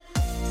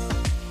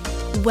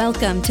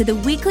Welcome to the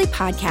weekly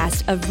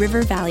podcast of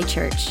River Valley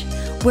Church.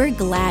 We're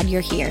glad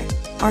you're here.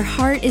 Our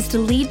heart is to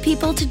lead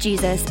people to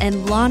Jesus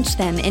and launch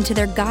them into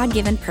their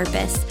God-given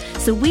purpose.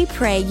 So we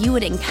pray you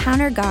would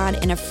encounter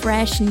God in a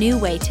fresh, new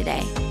way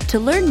today. To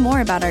learn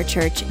more about our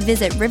church,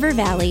 visit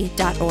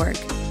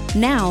rivervalley.org.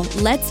 Now,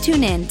 let's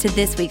tune in to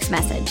this week's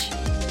message.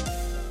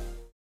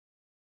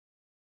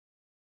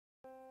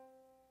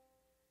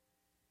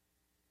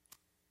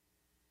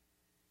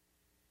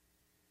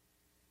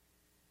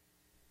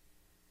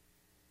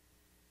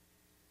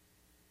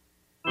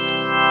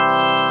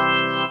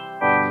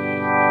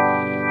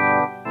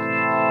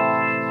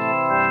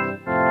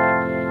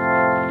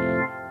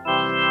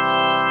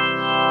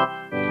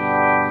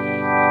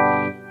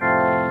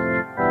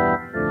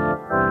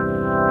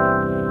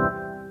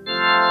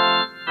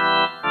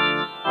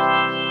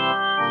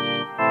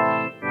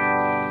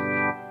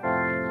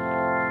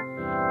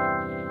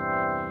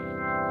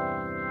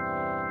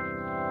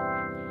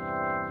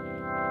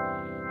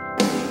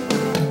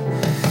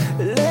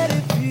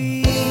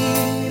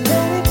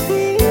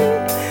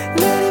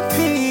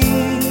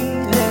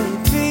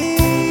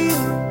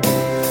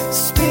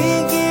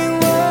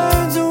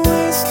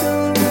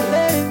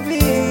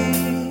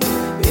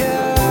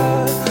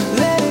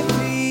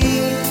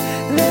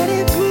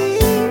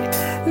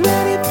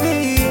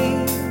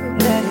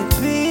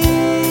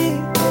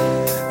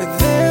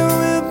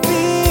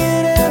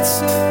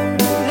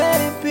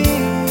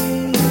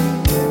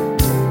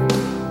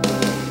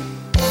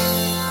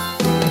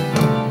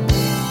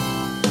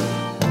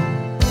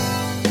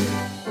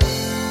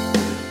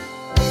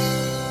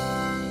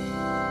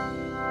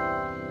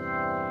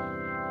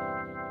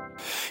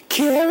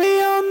 Carry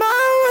on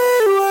my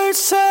wayward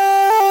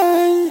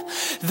son.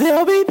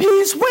 There'll be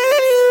peace when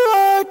you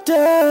are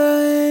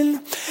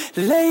done.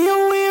 Lay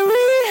your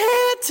weary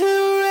head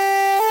to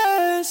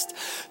rest.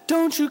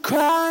 Don't you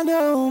cry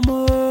no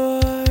more.